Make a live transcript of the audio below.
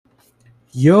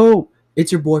Yo, it's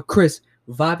your boy Chris,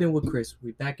 vibing with Chris.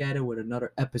 We back at it with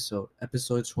another episode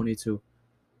 22.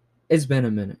 It's been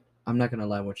a minute. I'm not gonna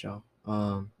lie with y'all.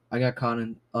 I got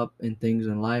up in things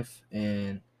in life,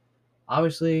 and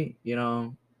obviously,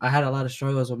 I had a lot of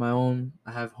struggles of my own.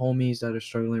 I have homies that are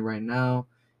struggling right now,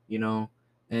 you know,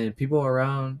 and people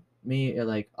around me,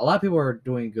 like a lot of people are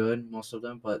doing good, most of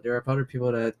them, but there are other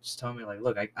people that just tell me like,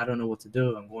 look, I don't know what to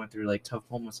do. I'm going through like tough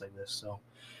moments like this, so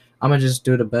I'm gonna just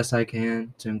do the best I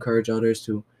can to encourage others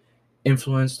to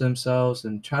influence themselves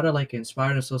and try to like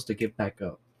inspire themselves to get back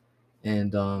up.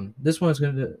 And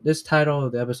this title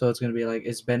of the episode is gonna be like,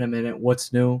 it's been a minute,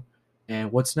 what's new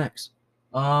and what's next.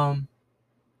 Um,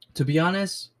 to be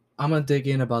honest, I'm gonna dig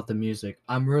in about the music.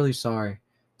 I'm really sorry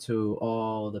to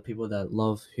all the people that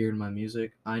love hearing my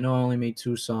music. I know I only made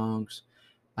 2 songs.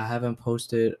 I haven't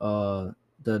posted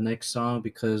the next song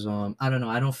because I don't know,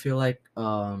 I don't feel like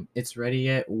it's ready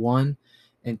yet. One,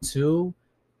 and two,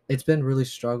 it's been really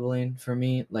struggling for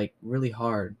me, like really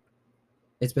hard.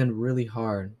 It's been really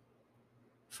hard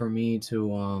for me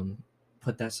to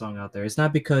put that song out there. It's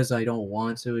not because I don't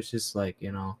want to, it's just like,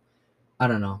 I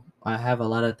don't know. I have a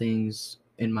lot of things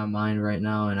in my mind right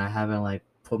now and I haven't like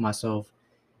put myself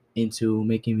into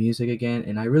making music again,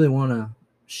 and I really want to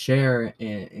share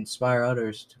and inspire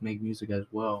others to make music as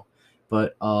well.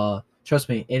 But trust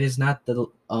me, it is not the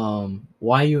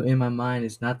Why You In My Mind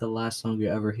is not the last song you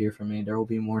ever hear from me. There will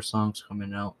be more songs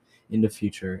coming out in the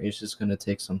future. It's just going to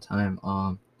take some time.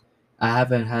 I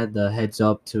haven't had the heads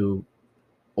up to,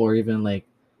 or even like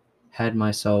had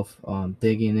myself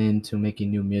digging into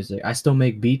making new music. I still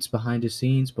make beats behind the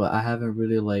scenes, but I haven't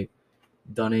really like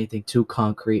done anything too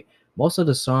concrete. Most of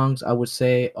the songs I would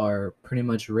say are pretty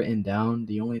much written down.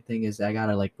 The only thing is I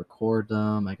gotta like record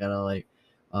them. I gotta like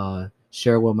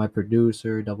share with my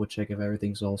producer, double check if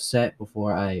everything's all set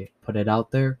before I put it out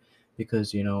there,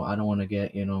 because I don't want to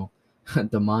get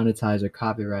demonetized or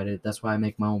copyrighted. That's why I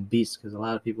make my own beats, because a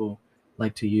lot of people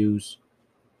like to use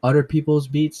other people's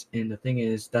beats, and the thing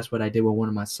is that's what I did with one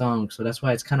of my songs. So that's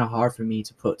why it's kind of hard for me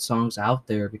to put songs out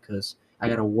there, because I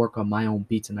gotta work on my own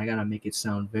beats and I gotta make it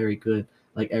sound very good,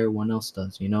 like everyone else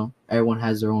does. Everyone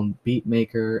has their own beat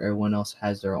maker, everyone else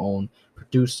has their own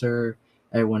producer,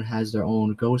 everyone has their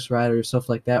own ghostwriter, stuff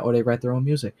like that, or they write their own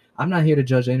music. I'm not here to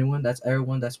judge anyone. That's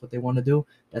everyone. That's what they want to do.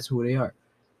 That's who they are.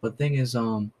 But the thing is,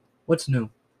 what's new?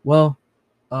 Well,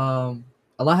 um,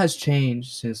 a lot has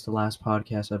changed since the last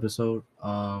podcast episode.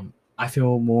 I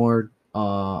feel more.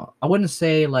 I wouldn't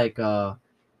say like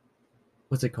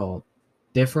what's it called,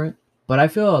 different, but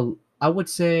I would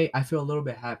say I feel a little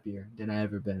bit happier than I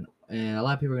ever been. And a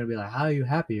lot of people are gonna be like, "How are you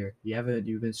happier?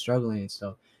 You've been struggling and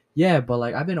stuff." Yeah, but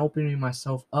like I've been opening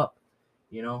myself up,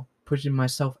 pushing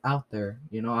myself out there.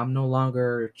 I'm no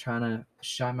longer trying to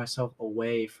shy myself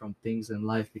away from things in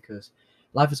life, because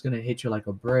life is gonna hit you like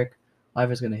a brick.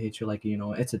 Life is gonna hit you like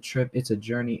it's a trip, it's a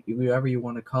journey, whatever you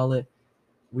want to call it.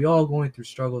 We all going through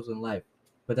struggles in life,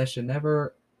 but that should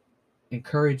never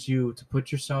encourage you to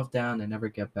put yourself down and never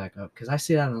get back up. Because I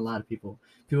see that in a lot of people.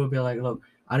 People be like, look,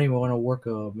 I don't even want to work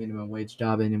a minimum wage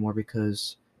job anymore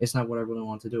because it's not what I really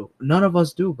want to do. None of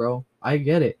us do, bro. I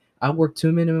get it. I worked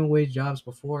 2 minimum wage jobs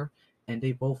before, and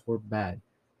they both were bad.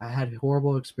 I had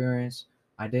horrible experience.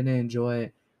 I didn't enjoy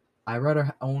it. I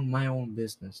rather own my own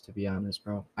business, to be honest,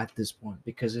 bro, at this point,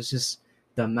 because it's just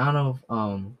the amount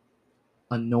of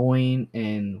annoying,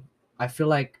 and I feel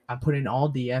like I'm putting all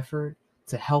the effort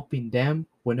to helping them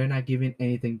when they're not giving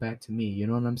anything back to me. You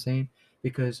know what I'm saying?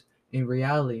 Because in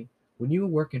reality, when you're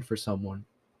working for someone,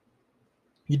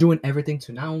 you're doing everything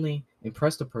to not only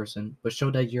impress the person, but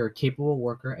show that you're a capable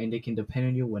worker and they can depend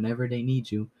on you whenever they need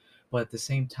you. But at the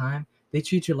same time, they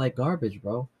treat you like garbage,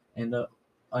 bro. And the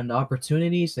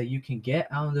opportunities that you can get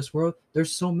out in this world,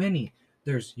 there's so many.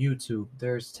 There's YouTube,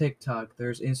 there's TikTok,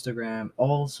 there's Instagram,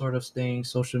 all sort of things,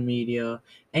 social media,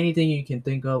 anything you can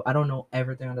think of. I don't know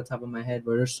everything on the top of my head,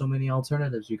 but there's so many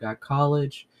alternatives. You got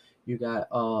college, you got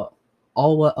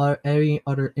all what any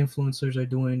other influencers are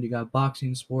doing. You got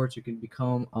boxing, sports. You can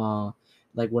become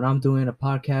like what I'm doing, a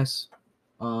podcast.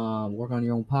 Work on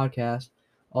your own podcast.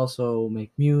 Also make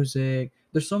music.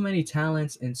 There's so many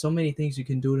talents and so many things you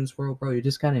can do in this world, bro. You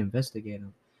just gotta investigate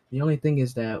them. The only thing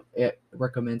is that it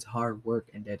recommends hard work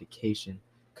and dedication,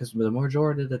 because the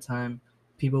majority of the time,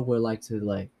 people would like to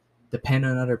like depend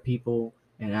on other people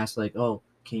and ask like, "Oh,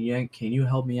 can you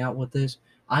help me out with this?"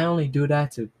 I only do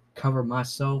that to cover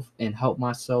myself and help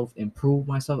myself improve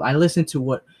myself. I listen to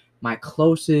what my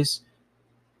closest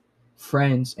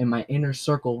friends in my inner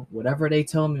circle, whatever they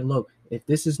tell me, look, if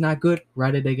this is not good,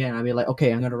 write it again. I'll be like,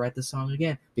 okay, I'm gonna write the song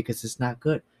again because it's not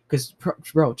good. Because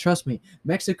bro, trust me,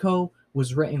 Mexico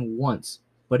was written once.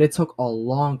 but it took a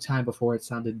long time before it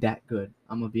sounded that good.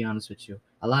 I'm gonna be honest with you.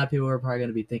 A lot of people are probably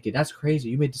gonna be thinking, "That's crazy!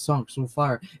 You made the song so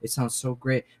far. It sounds so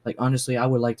great." Like honestly, I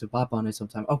would like to bop on it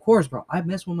sometime. Of course, bro. I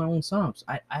mess with my own songs.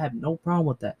 I have no problem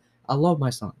with that. I love my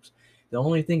songs. The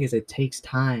only thing is, it takes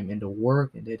time and the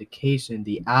work and dedication,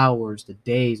 the hours, the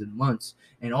days and months,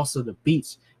 and also the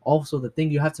beats. Also, the thing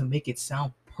you have to make it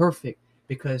sound perfect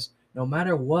because no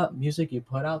matter what music you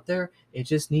put out there, it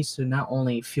just needs to not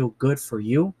only feel good for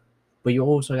you, but you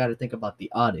also got to think about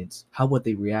the audience. How would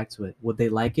they react to it? Would they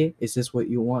like it? Is this what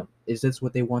you want? Is this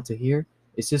what they want to hear?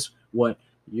 Is this what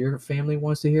your family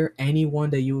wants to hear? Anyone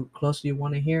that you close to you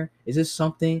want to hear? Is this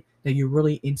something that you're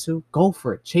really into? Go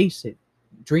for it. Chase it.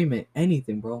 Dream it.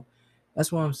 Anything, bro.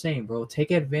 That's what I'm saying, bro. Take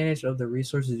advantage of the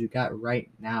resources you got right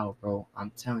now, bro.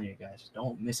 I'm telling you guys,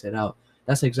 don't miss it out.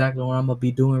 That's exactly what I'm gonna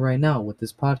be doing right now with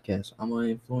this podcast. I'm gonna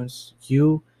influence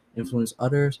you, influence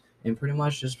others, and pretty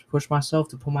much just push myself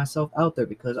to put myself out there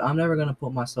because I'm never gonna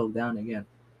put myself down again.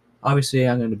 Obviously,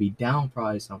 I'm gonna be down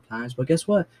probably sometimes, but guess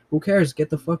what? Who cares? Get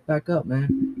the fuck back up,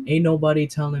 man. Ain't nobody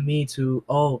telling me to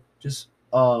just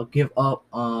give up.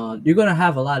 You're gonna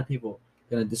have a lot of people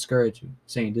gonna discourage you,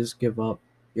 saying just give up.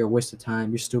 You're a waste of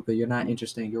time. You're stupid. You're not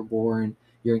interesting. You're boring.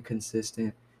 You're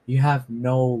inconsistent. You have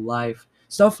no life.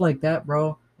 Stuff like that,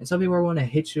 bro. And some people want to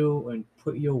hit you and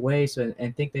put you away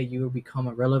and think that you will become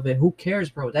irrelevant. Who cares,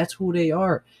 bro? That's who they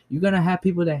are. You're gonna have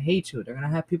people that hate you. They're gonna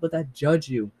have people that judge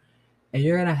you, and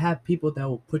you're gonna have people that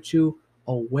will put you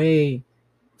away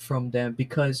from them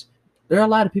because there are a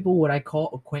lot of people what I call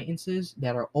acquaintances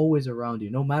that are always around you.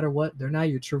 No matter what, they're not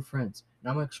your true friends. And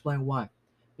I'm gonna explain why.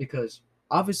 Because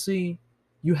obviously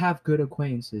you have good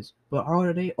acquaintances, but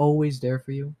are they always there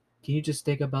for you? Can you just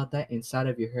think about that inside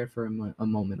of your head for a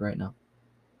moment right now?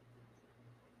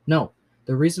 No.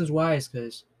 The reasons why is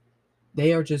because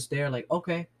they are just there like,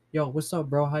 okay, yo, what's up,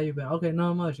 bro? How you been? Okay,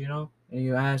 not much. And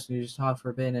you ask, and you just talk for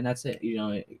a bit, and that's it.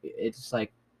 It's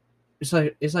like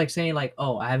it's like saying like,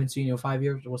 oh, I haven't seen you in 5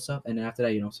 years. What's up? And then after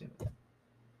that, you don't see them again.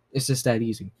 It's just that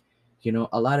easy.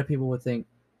 A lot of people would think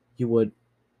you would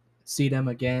see them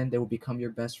again. They will become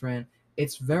your best friend.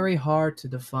 It's very hard to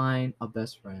define a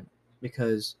best friend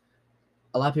because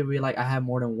a lot of people be like, I have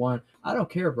more than one. I don't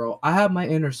care, bro. I have my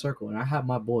inner circle and I have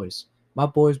my boys. My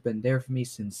boys been there for me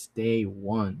since day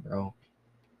one, bro.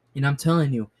 And I'm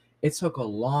telling you, it took a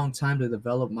long time to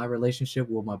develop my relationship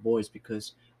with my boys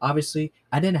because obviously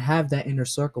I didn't have that inner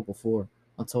circle before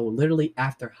until literally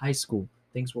after high school.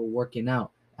 Things were working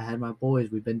out. I had my boys.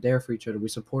 We've been there for each other. We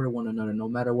supported one another no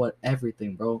matter what,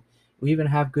 everything, bro. We even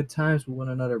have good times with one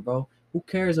another, bro. Who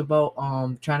cares about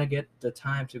trying to get the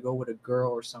time to go with a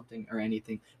girl or something or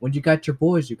anything? When you got your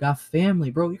boys, you got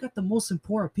family, bro. You got the most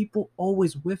important people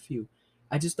always with you.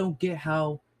 I just don't get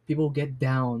how people get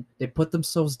down. They put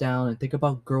themselves down and think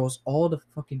about girls all the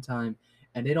fucking time,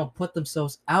 and they don't put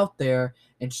themselves out there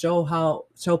and show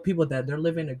people that they're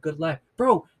living a good life.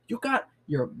 Bro, you got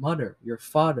your mother, your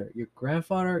father, your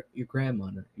grandfather, your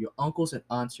grandmother, your uncles and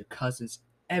aunts, your cousins,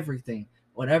 everything,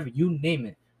 whatever you name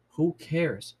it. Who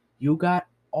cares? You got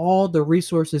all the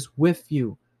resources with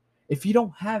you. If you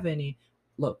don't have any,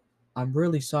 look, I'm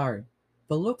really sorry,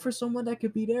 but look for someone that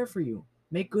could be there for you.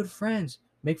 Make good friends.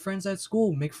 Make friends at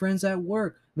school, make friends at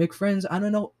work, make friends, I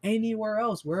don't know, anywhere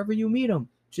else, wherever you meet them.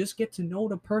 Just get to know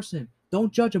the person.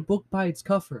 Don't judge a book by its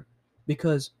cover.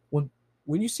 Because when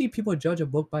you see people judge a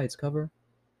book by its cover,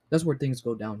 that's where things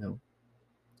go downhill.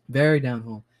 Very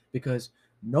downhill. Because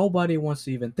nobody wants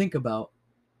to even think about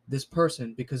this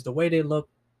person because the way they look,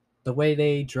 the way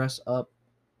they dress up,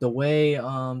 the way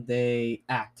they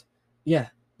act. Yeah,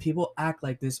 people act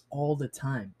like this all the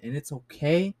time, and it's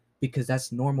okay because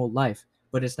that's normal life.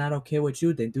 But it's not okay with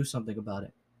you, then do something about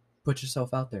it. Put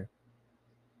yourself out there.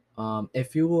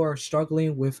 If you are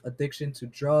struggling with addiction to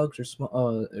drugs or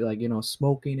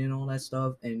smoking and all that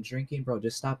stuff and drinking, bro,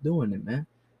 just stop doing it, man.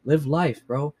 Live life,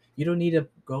 bro. You don't need to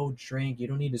go drink. You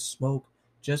don't need to smoke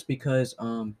just because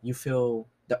you feel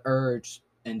the urge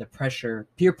and the pressure.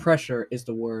 Peer pressure is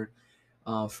the word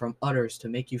from others to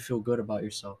make you feel good about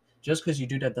yourself. Just because you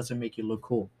do that doesn't make you look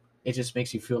cool. It just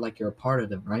makes you feel like you're a part of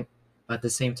them, right? But at the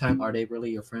same time, are they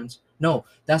really your friends? No,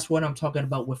 that's what I'm talking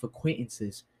about with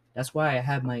acquaintances. That's why I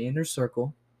have my inner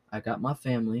circle. I got my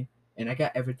family, and I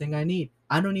got everything I need.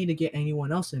 I don't need to get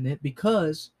anyone else in it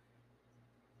because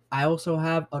I also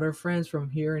have other friends from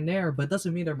here and there, but it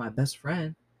doesn't mean they're my best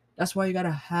friend. That's why you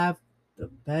gotta have the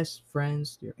best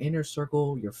friends, your inner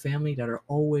circle, your family that are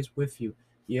always with you.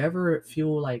 You ever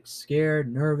feel like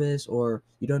scared, nervous, or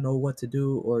you don't know what to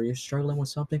do, or you're struggling with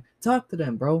something? Talk to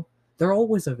them, bro. They're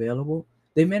always available.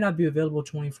 They may not be available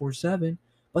 24/7,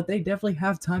 but they definitely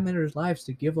have time in their lives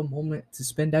to give a moment to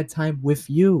spend that time with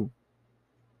you.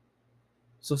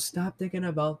 So stop thinking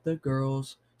about the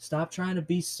girls. Stop trying to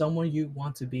be someone you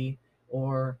want to be,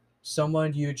 or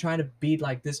someone you're trying to be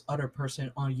like this other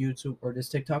person on YouTube or this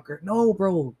TikToker. No,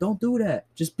 bro, don't do that.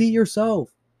 Just be yourself.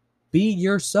 Be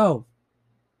yourself.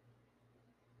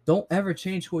 Don't ever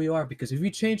change who you are, because if you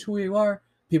change who you are,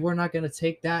 people are not going to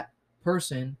take that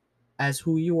person as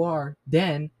who you are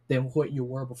than what you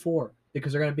were before,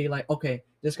 because they're going to be like, okay,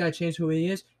 this guy changed who he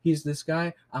is, he's this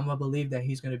guy, I'm going to believe that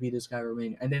he's going to be this guy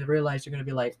remaining, and then realize you're going to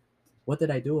be like, what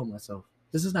did I do with myself?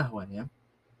 This is not who I am.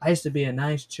 I used to be a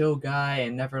nice chill guy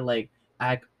and never like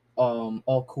act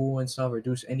all cool and stuff or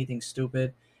do anything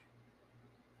stupid,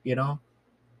 you know.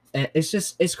 And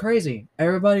it's crazy.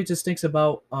 Everybody just thinks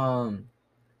about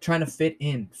trying to fit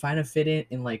in, find a fit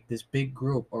in like this big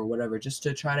group or whatever, just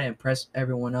to try to impress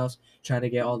everyone else, try to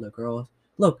get all the girls.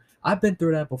 Look, I've been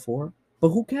through that before, but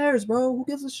who cares, bro? Who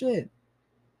gives a shit?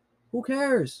 Who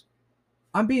cares?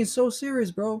 I'm being so serious,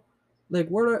 bro.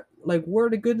 Word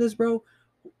of goodness, bro.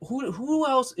 Who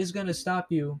else is gonna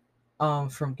stop you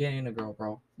from getting a girl,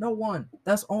 bro? No one.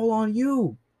 That's all on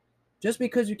you. Just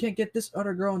because you can't get this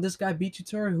other girl and this guy beat you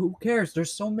to her, who cares?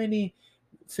 There's so many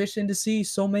fish in the sea,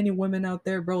 so many women out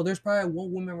there, bro. There's probably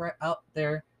one woman right out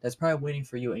there that's probably waiting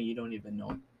for you and you don't even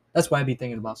know it. That's what I be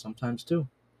thinking about sometimes too.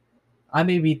 I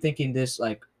may be thinking this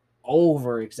like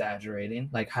over exaggerating,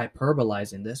 like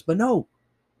hyperbolizing this, but no,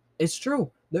 it's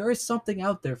true. There is something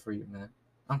out there for you, man.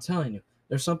 I'm telling you.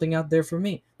 There's something out there for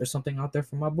me. There's something out there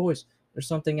for my boys. There's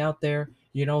something out there,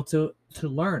 to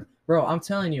learn. Bro, I'm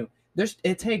telling you.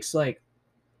 It takes like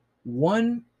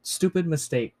one stupid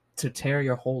mistake to tear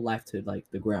your whole life to like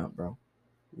the ground, bro.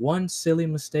 One silly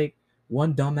mistake,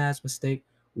 one dumbass mistake,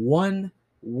 one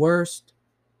worst,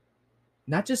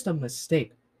 not just a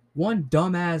mistake, one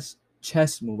dumbass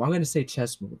chess move. I'm going to say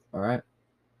chess move, all right?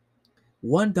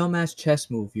 One dumbass chess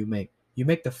move you make. You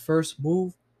make the first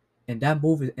move and that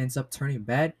move ends up turning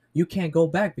bad. You can't go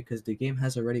back because the game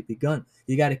has already begun.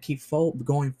 You got to keep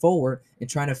going forward and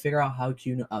trying to figure out how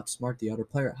can you outsmart the other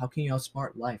player. How can you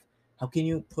outsmart life? How can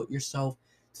you put yourself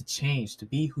to change, to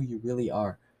be who you really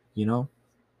are? You know,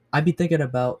 I be thinking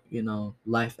about,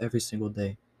 life every single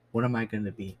day. What am I going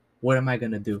to be? What am I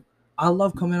going to do? I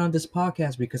love coming on this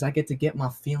podcast because I get to get my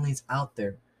feelings out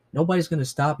there. Nobody's going to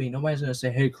stop me. Nobody's going to say,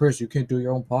 hey, Chris, you can't do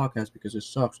your own podcast because it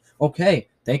sucks. Okay,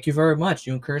 thank you very much.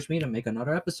 You encouraged me to make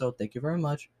another episode. Thank you very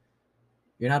much.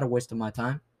 You're not a waste of my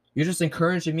time. You're just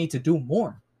encouraging me to do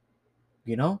more.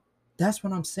 You know? That's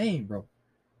what I'm saying, bro.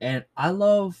 And I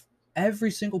love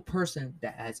every single person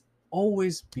that has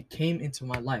always became into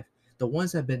my life. The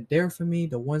ones that have been there for me,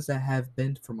 the ones that have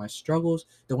been for my struggles,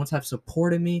 the ones that have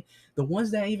supported me, the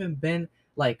ones that even been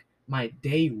like my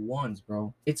day ones,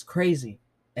 bro. It's crazy.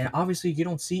 And obviously you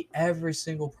don't see every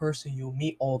single person you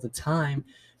meet all the time,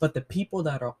 but the people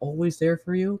that are always there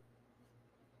for you,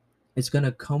 it's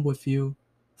gonna come with you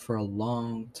for a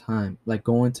long time. Like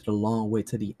going to the long way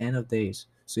to the end of days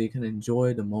so you can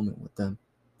enjoy the moment with them.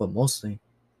 But mostly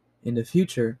in the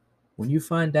future, when you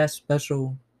find that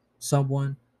special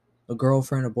someone, a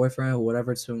girlfriend, a boyfriend, or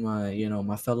whatever, to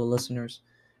my fellow listeners,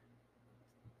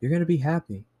 you're gonna be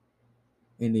happy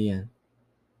in the end.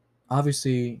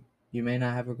 Obviously, you may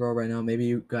not have a girl right now. Maybe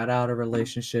you got out of a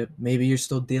relationship. Maybe you're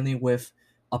still dealing with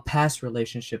a past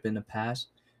relationship in the past.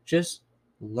 Just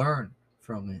learn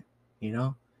from it. You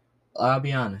know, I'll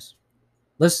be honest.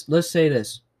 Let's say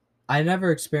this. I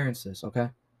never experienced this. Okay,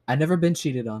 I never been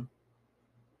cheated on.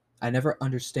 I never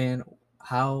understand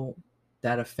how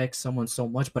that affects someone so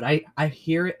much, but I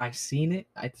hear it, I've seen it,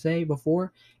 I'd say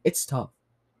before. It's tough.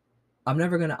 I'm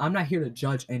not here to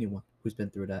judge anyone who's been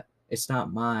through that. It's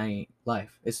not my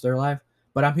life. It's their life.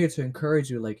 But I'm here to encourage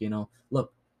you, like,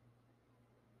 look,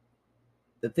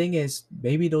 the thing is,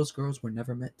 maybe those girls were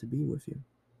never meant to be with you.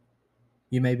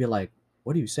 You may be like,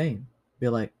 what are you saying? Be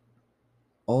like,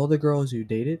 all the girls you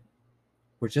dated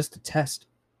were just a test.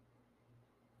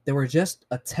 They were just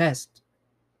a test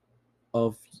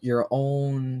of your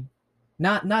own,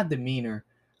 not demeanor,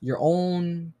 your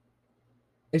own.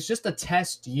 It's just a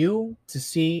test you to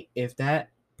see if that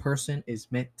person is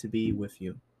meant to be with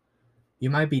you. You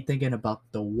might be thinking about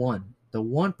the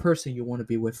one person you want to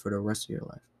be with for the rest of your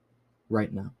life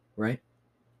right now, right?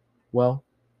 Well,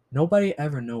 nobody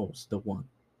ever knows the one.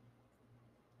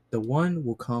 The one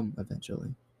will come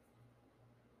eventually.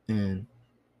 And,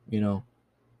 you know,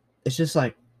 it's just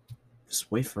like, just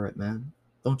wait for it, man.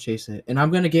 Don't chase it. And I'm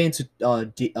going to get into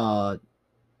to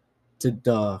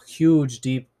the huge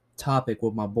deep topic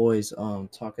with my boys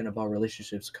talking about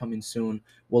relationships coming soon.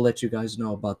 We'll let you guys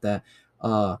know about that.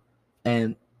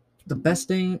 And the best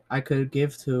thing I could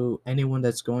give to anyone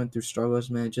that's going through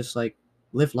struggles, man, just like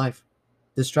live life.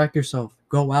 Distract yourself.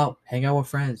 Go out, hang out with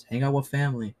friends, hang out with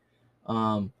family.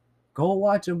 Um, Go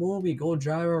watch a movie. Go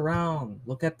drive around.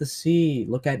 Look at the sea.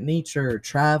 Look at nature.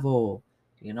 Travel.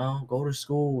 Go to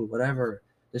school. Whatever.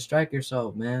 Distract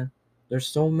yourself, man. There's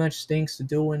so much things to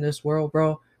do in this world,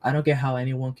 bro. I don't get how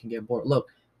anyone can get bored. Look,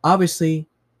 obviously,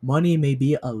 money may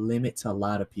be a limit to a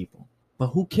lot of people, but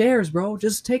who cares, bro?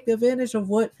 Just take advantage of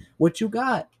what you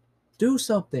got. Do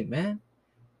something, man.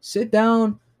 Sit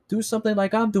down, do something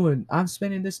like I'm doing. I'm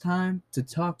spending this time to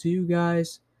talk to you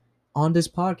guys on this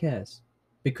podcast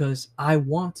because I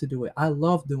want to do it. I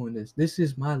love doing this. This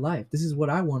is my life. This is what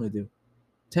I want to do,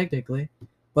 technically.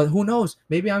 But who knows?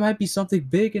 Maybe I might be something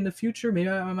big in the future. Maybe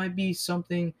I might be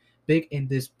something big in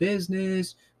this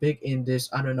business, big in this,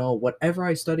 I don't know, whatever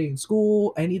I study in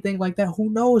school, anything like that. Who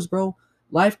knows, bro?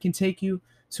 Life can take you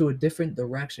to a different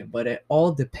direction, but it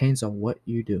all depends on what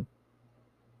you do.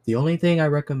 The only thing I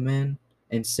recommend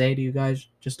and say to you guys,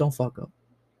 just don't fuck up.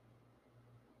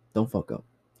 Don't fuck up.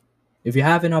 If you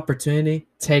have an opportunity,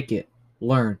 take it.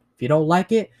 Learn. If you don't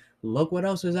like it, look what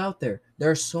else is out there. There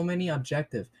are so many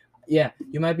objectives. Yeah,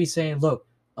 you might be saying, look,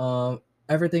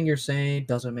 everything you're saying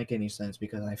doesn't make any sense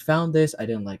because I found this, I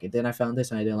didn't like it. Then I found this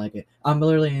and I didn't like it. I'm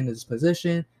literally in this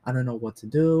position. I don't know what to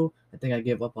do. I think I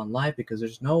give up on life because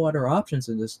there's no other options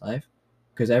in this life.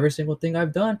 Because every single thing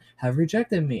I've done have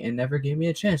rejected me and never gave me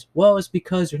a chance. Well, it's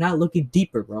because you're not looking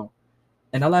deeper, bro.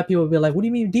 And a lot of people will be like, what do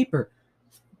you mean deeper?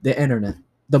 The internet.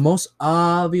 The most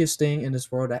obvious thing in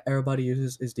this world that everybody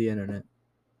uses is the internet.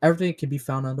 Everything can be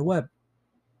found on the web.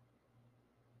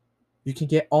 You can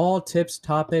get all tips,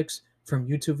 topics from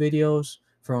YouTube videos,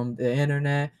 from the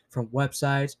internet, from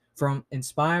websites, from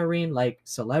inspiring like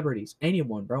celebrities,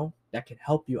 anyone, bro, that can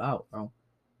help you out, bro.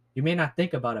 You may not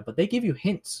think about it, but they give you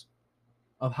hints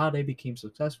of how they became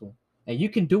successful. And you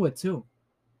can do it too,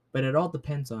 but it all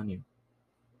depends on you.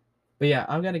 But yeah,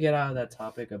 I'm gonna get out of that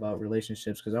topic about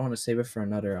relationships because I want to save it for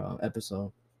another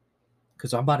episode.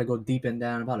 Because I'm about to go deep in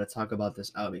down. I'm about to talk about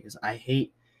this out because I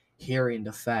hate hearing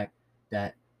the fact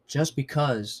that just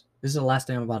because this is the last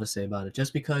thing I'm about to say about it.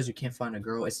 Just because you can't find a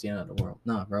girl, it's the end of the world.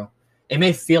 Nah, bro. It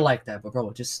may feel like that, but bro,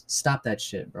 just stop that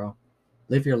shit, bro.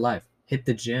 Live your life. Hit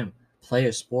the gym. Play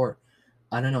a sport.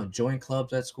 I don't know. Join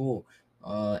clubs at school.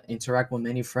 Interact with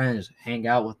many friends. Hang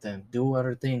out with them. Do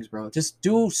other things, bro. Just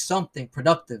do something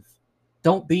productive.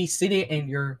 Don't be sitting in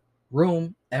your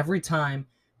room every time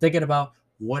thinking about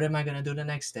what am I going to do the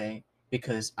next day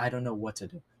because I don't know what to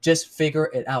do. Just figure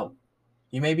it out.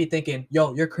 You may be thinking,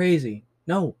 yo, you're crazy.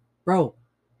 No, bro,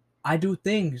 I do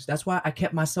things. That's why I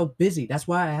kept myself busy. That's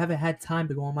why I haven't had time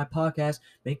to go on my podcast,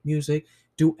 make music,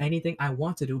 do anything I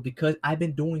want to do because I've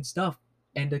been doing stuff.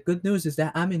 And the good news is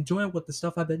that I'm enjoying what the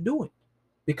stuff I've been doing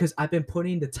because I've been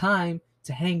putting the time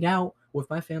to hang out with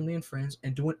my family and friends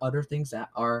and doing other things that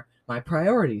are my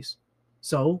priorities.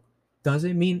 So,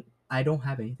 doesn't mean I don't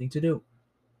have anything to do.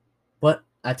 But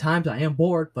at times I am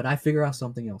bored, but I figure out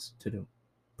something else to do.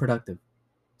 Productive.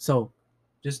 So,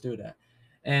 just do that.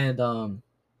 And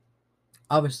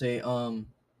obviously,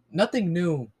 nothing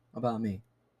new about me.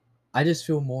 I just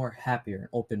feel more happier and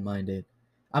open-minded.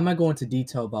 I might go into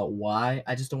detail about why.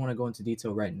 I just don't want to go into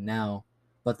detail right now.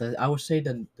 But I would say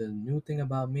the new thing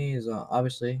about me is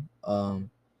obviously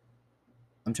I'm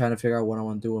trying to figure out what I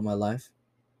want to do with my life.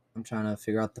 I'm trying to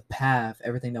figure out the path,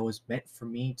 everything that was meant for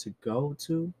me to go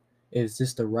to. Is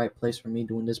this the right place for me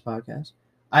doing this podcast?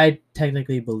 I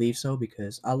technically believe so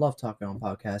because I love talking on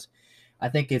podcasts. I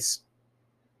think it's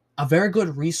a very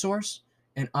good resource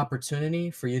and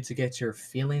opportunity for you to get your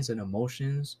feelings and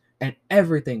emotions and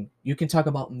everything. You can talk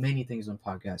about many things on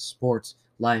podcasts: sports,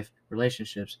 life,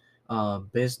 relationships,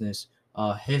 business,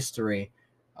 history,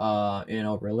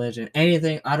 religion,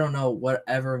 anything. I don't know,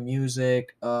 whatever,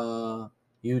 music,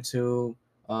 YouTube,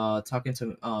 talking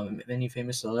to many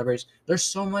famous celebrities. There's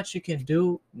so much you can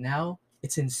do now.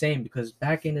 It's insane because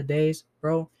back in the days,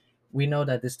 bro, we know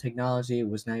that this technology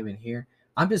was not even here.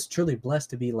 I'm just truly blessed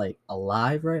to be like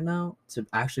alive right now to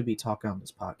actually be talking on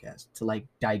this podcast, to like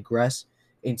digress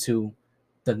into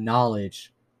the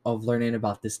knowledge of learning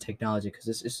about this technology because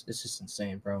it's just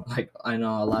insane, bro. Like I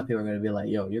know a lot of people are gonna be like,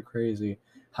 "Yo, you're crazy,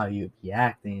 how you be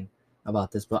acting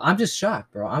about this," but I'm just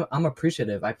shocked, bro. I'm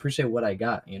appreciative. I appreciate what I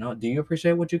got. Do you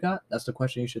appreciate what you got? That's the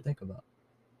question you should think about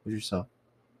with yourself.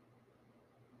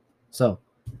 So,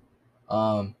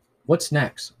 what's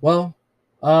next? Well,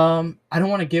 I don't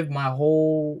want to give my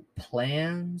whole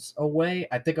plans away.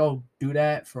 I think I'll do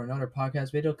that for another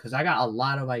podcast video because I got a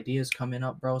lot of ideas coming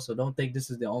up, bro. So don't think this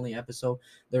is the only episode.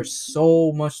 There's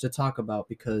so much to talk about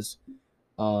because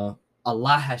uh a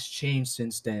lot has changed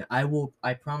since then.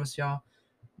 I promise y'all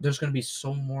there's going to be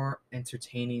so more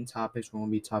entertaining topics we're going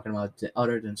to be talking about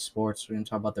other than sports. We're going to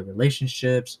talk about the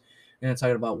relationships. We're going to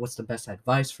talk about what's the best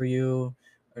advice for you.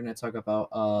 We're going to talk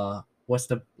about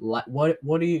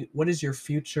what is your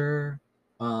future,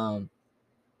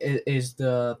 is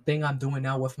the thing I'm doing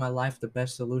now with my life the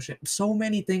best solution? So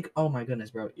many things. Oh my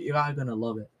goodness, bro, you're gonna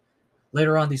love it.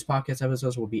 Later on, these podcast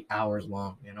episodes will be hours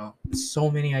long. So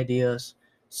many ideas,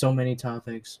 so many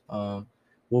topics.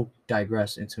 We'll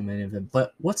digress into many of them.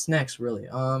 But what's next, really?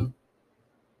 I'm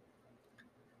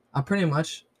pretty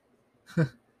much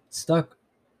stuck,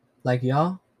 like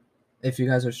y'all. If you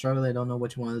guys are struggling, don't know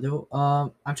what you want to do.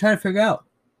 I'm trying to figure out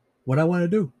what I want to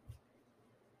do.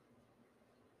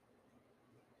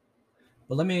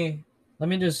 But let me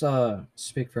just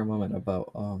speak for a moment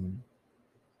about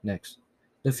next.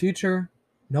 The future,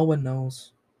 no one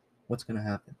knows what's gonna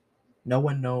happen. No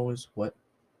one knows what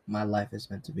my life is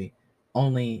meant to be.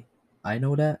 Only I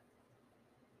know that,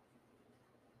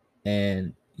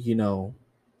 and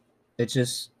it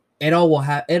just it'll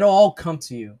all come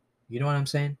to you. You know what I'm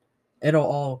saying? It'll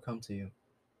all come to you.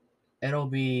 It'll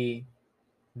be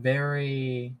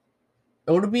very.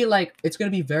 It'll be like it's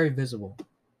gonna be very visible.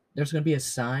 There's gonna be a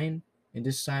sign, and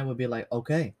this sign will be like,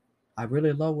 okay, I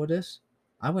really love what this.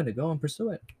 I'm gonna go and pursue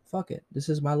it. Fuck it. This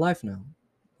is my life now.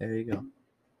 There you go.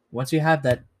 Once you have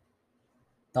that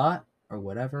thought or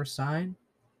whatever sign,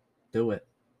 do it.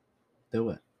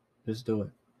 Do it. Just do it.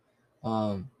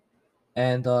 Um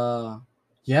and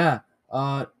yeah,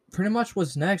 pretty much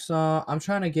what's next. I'm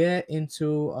trying to get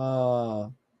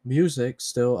into music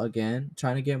still again,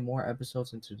 trying to get more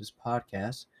episodes into this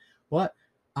podcast. But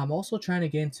I'm also trying to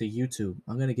get into YouTube.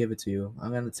 I'm gonna give it to you.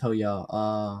 I'm gonna tell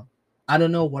y'all. I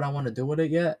don't know what I want to do with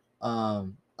it yet. A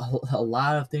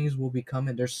lot of things will be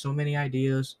coming. There's so many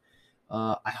ideas.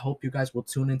 I hope you guys will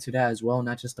tune into that as well,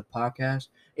 not just the podcast.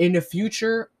 In the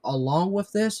future, along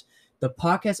with this, the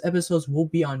podcast episodes will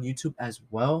be on YouTube as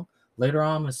well. Later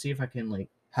on, I'm gonna see if I can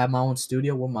have my own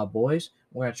studio with my boys.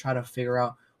 We're gonna try to figure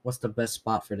out what's the best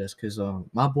spot for this, because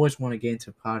my boys want to get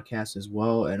into podcasts as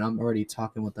well, and I'm already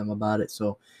talking with them about it.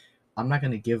 So I'm not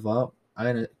gonna give up. I'm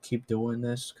gonna keep doing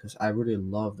this because I really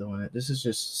love doing it. This is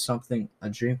just something, a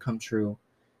dream come true.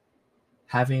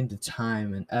 Having the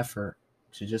time and effort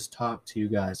to just talk to you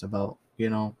guys about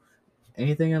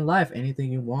anything in life,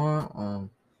 anything you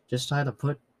want. Just try to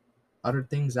put other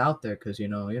things out there, because you're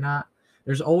not.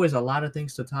 There's always a lot of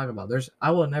things to talk about.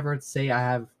 I will never say I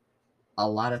have a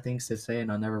lot of things to say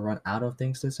and I'll never run out of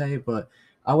things to say, but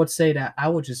I would say that I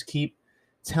would just keep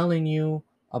telling you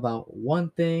about one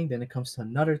thing, then it comes to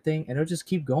another thing, and it'll just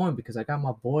keep going because I got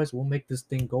my boys. We'll make this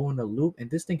thing go in a loop, and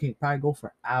this thing can probably go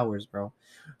for hours, bro.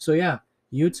 So yeah,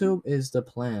 YouTube is the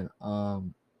plan.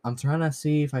 I'm trying to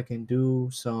see if I can do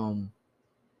some,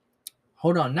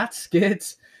 hold on, not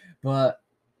skits, but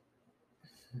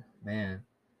man,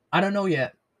 I don't know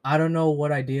yet. I don't know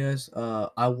what ideas.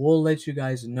 I will let you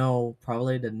guys know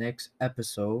probably the next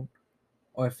episode,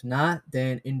 or if not,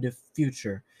 then in the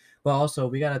future. But also,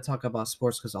 we gotta talk about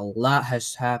sports because a lot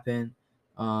has happened.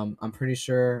 I'm pretty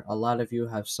sure a lot of you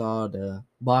have saw the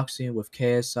boxing with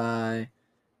KSI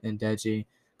and Deji.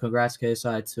 Congrats,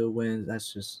 KSI, 2 wins.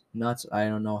 That's just nuts. I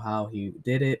don't know how he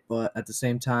did it, but at the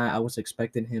same time, I was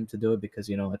expecting him to do it because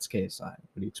it's KSI.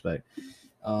 What do you expect?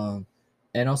 Um,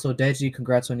 and also Deji,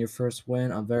 congrats on your first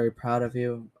win. I'm very proud of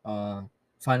you.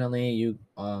 Finally you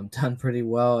done pretty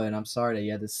well, and I'm sorry that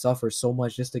you had to suffer so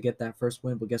much just to get that first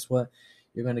win. But guess what?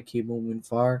 You're gonna keep moving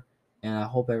far, and I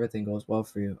hope everything goes well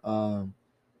for you.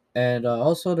 And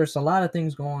also there's a lot of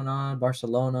things going on.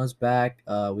 Barcelona's back.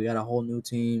 We got a whole new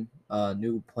team,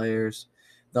 new players.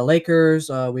 The Lakers,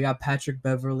 we got Patrick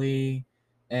Beverly,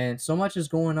 and so much is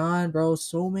going on, bro.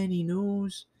 So many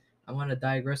news. I'm gonna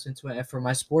digress into it. And for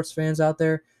my sports fans out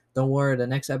there, don't worry. The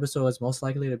next episode is most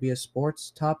likely to be a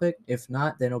sports topic. If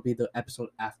not, then it'll be the episode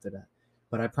after that.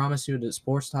 But I promise you, the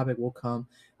sports topic will come.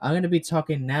 I'm gonna be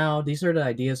talking now. These are the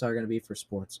ideas that are gonna be for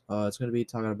sports. It's gonna be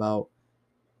talking about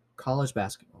college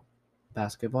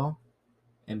basketball,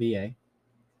 NBA,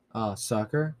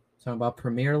 soccer, talking about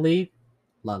Premier League,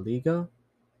 La Liga,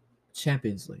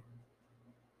 Champions League.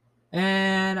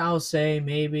 And I'll say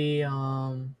maybe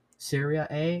Serie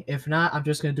A. If not, I'm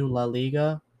just gonna do La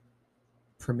Liga,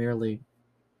 Premier League,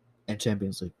 and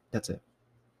Champions League. That's it.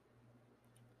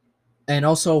 And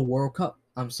also World Cup.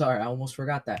 I'm sorry, I almost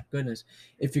forgot that. Goodness.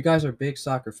 If you guys are big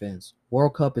soccer fans,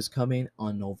 World Cup is coming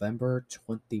on November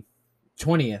 20th.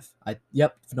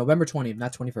 November 20th,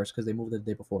 not 21st, because they moved it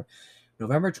the day before.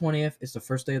 November 20th is the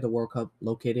first day of the World Cup,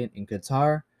 located in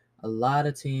Qatar. A lot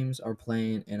of teams are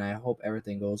playing, and I hope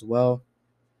everything goes well.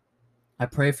 I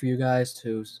pray for you guys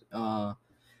to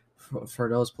for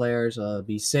those players,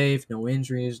 be safe, no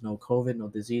injuries, no COVID, no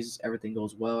diseases, everything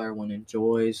goes well, everyone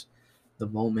enjoys the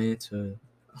moment to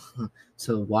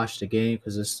to watch the game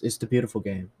because it's the beautiful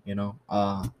game, you know.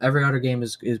 Every other game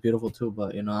is beautiful too,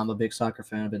 but you know I'm a big soccer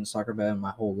fan. I've been a soccer fan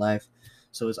my whole life,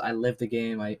 so I live the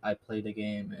game, I play the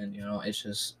game, and you know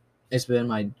it's been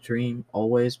my dream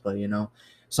always. But you know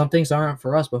some things aren't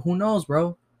for us, but who knows,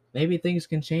 bro? Maybe things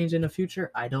can change in the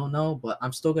future. I don't know, but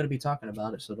I'm still gonna be talking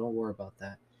about it, so don't worry about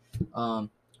that. Um,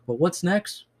 but what's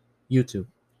next? YouTube.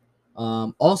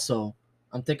 Also,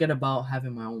 I'm thinking about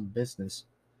having my own business.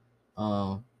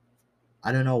 Um,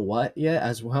 I don't know what yet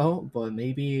as well, but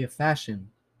maybe a fashion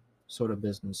sort of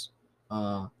business.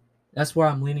 Uh, that's where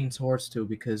I'm leaning towards too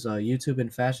because YouTube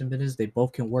and fashion business they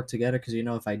both can work together. Because you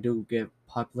know, if I do get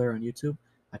popular on YouTube,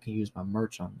 I can use my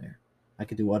merch on there. I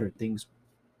could do other things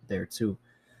there too.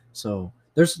 So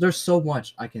there's so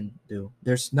much I can do.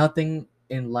 There's nothing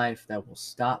in life that will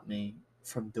stop me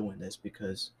from doing this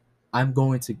because I'm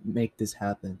going to make this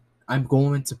happen. I'm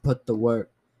going to put the work,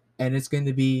 and it's going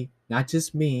to be not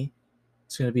just me.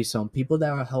 It's going to be some people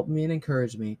that will help me and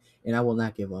encourage me, and I will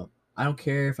not give up. I don't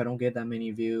care if I don't get that many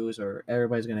views or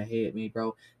everybody's going to hate me,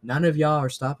 bro. None of y'all are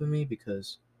stopping me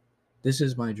because this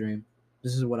is my dream.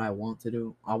 This is what I want to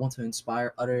do. I want to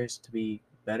inspire others to be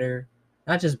better,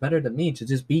 not just better than me, to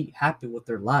just be happy with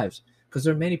their lives. Because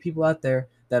there are many people out there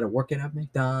that are working at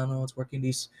McDonald's, working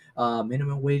these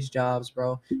minimum wage jobs,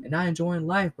 bro, and not enjoying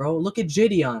life, bro. Look at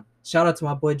Jidion. Shout out to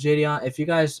my boy Jidion. If you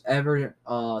guys ever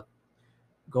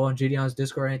go on JDion's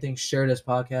Discord or anything, share this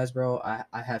podcast, bro.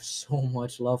 I have so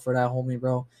much love for that homie,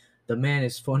 bro. The man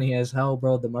is funny as hell,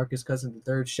 bro. DeMarcus Cousins the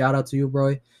third. Shout out to you,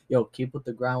 bro. Yo, keep with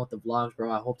the grind with the vlogs,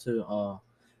 bro. I hope to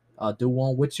do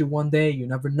one with you one day. You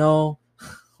never know.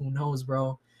 Who knows,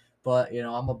 bro? But you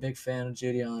know, I'm a big fan of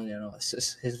JDion. You know,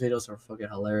 his videos are fucking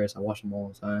hilarious. I watch them all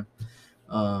the time.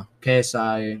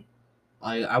 KSI.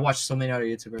 I watch so many other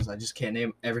YouTubers. I just can't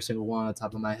name every single one on the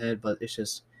top of my head, but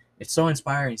it's so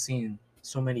inspiring seeing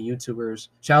so many YouTubers.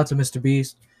 Shout out to Mr.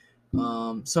 Beast.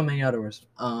 So many others.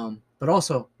 But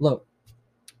also, look,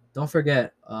 don't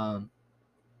forget,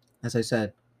 as I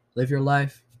said, live your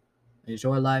life,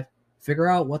 enjoy life, figure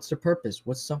out what's the purpose,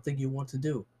 what's something you want to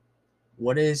do,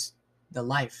 what is the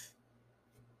life,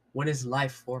 what is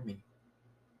life for me?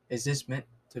 Is this meant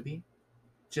to be?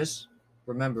 Just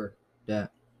remember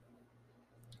that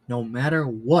no matter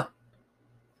what,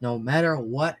 no matter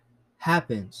what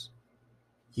happens,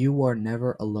 you are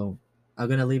never alone. I'm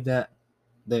gonna leave that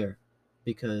there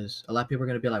because a lot of people are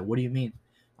gonna be like, "What do you mean?"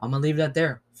 I'm gonna leave that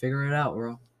there. Figure it out,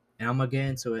 bro, and I'm gonna get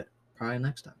into it probably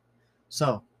next time.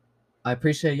 So I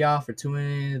appreciate y'all for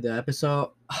tuning in to the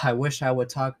episode. I wish I would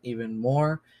talk even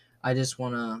more. I just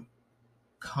wanna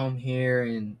come here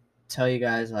and tell you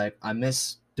guys like I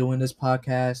miss doing this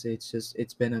podcast.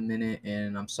 It's been a minute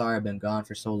and I'm sorry I've been gone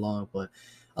for so long, but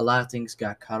a lot of things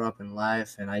got caught up in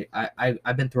life and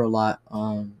I've been through a lot.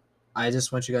 I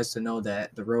just want you guys to know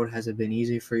that the road hasn't been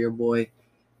easy for your boy.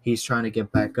 He's trying to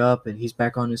get back up and he's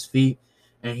back on his feet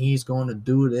and he's going to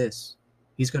do this.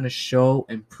 He's going to show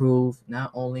and prove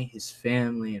not only his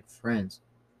family and friends,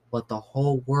 but the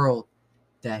whole world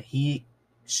that he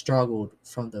struggled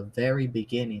from the very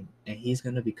beginning and he's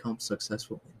going to become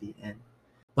successful in the end.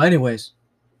 But anyways,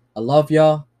 I love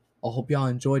y'all. I hope y'all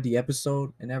enjoyed the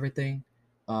episode and everything.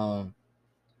 Um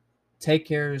take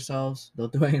care of yourselves.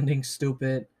 Don't do anything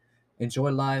stupid.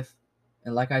 Enjoy life.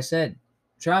 And like I said,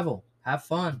 travel. Have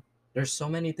fun. There's so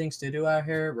many things to do out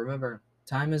here. Remember,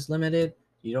 time is limited.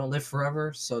 You don't live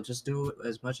forever, so just do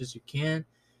as much as you can.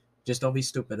 Just don't be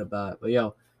stupid about it. But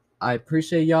yo, I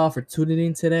appreciate y'all for tuning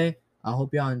in today. I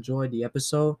hope y'all enjoyed the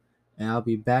episode. And I'll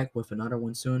be back with another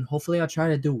one soon. Hopefully, I'll try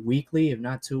to do weekly, if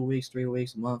not 2 weeks, 3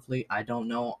 weeks, monthly. I don't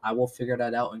know. I will figure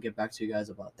that out and get back to you guys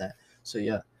about that. So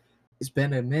yeah, it's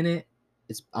been a minute.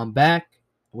 I'm back.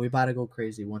 We're about to go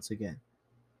crazy once again.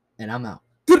 And I'm out.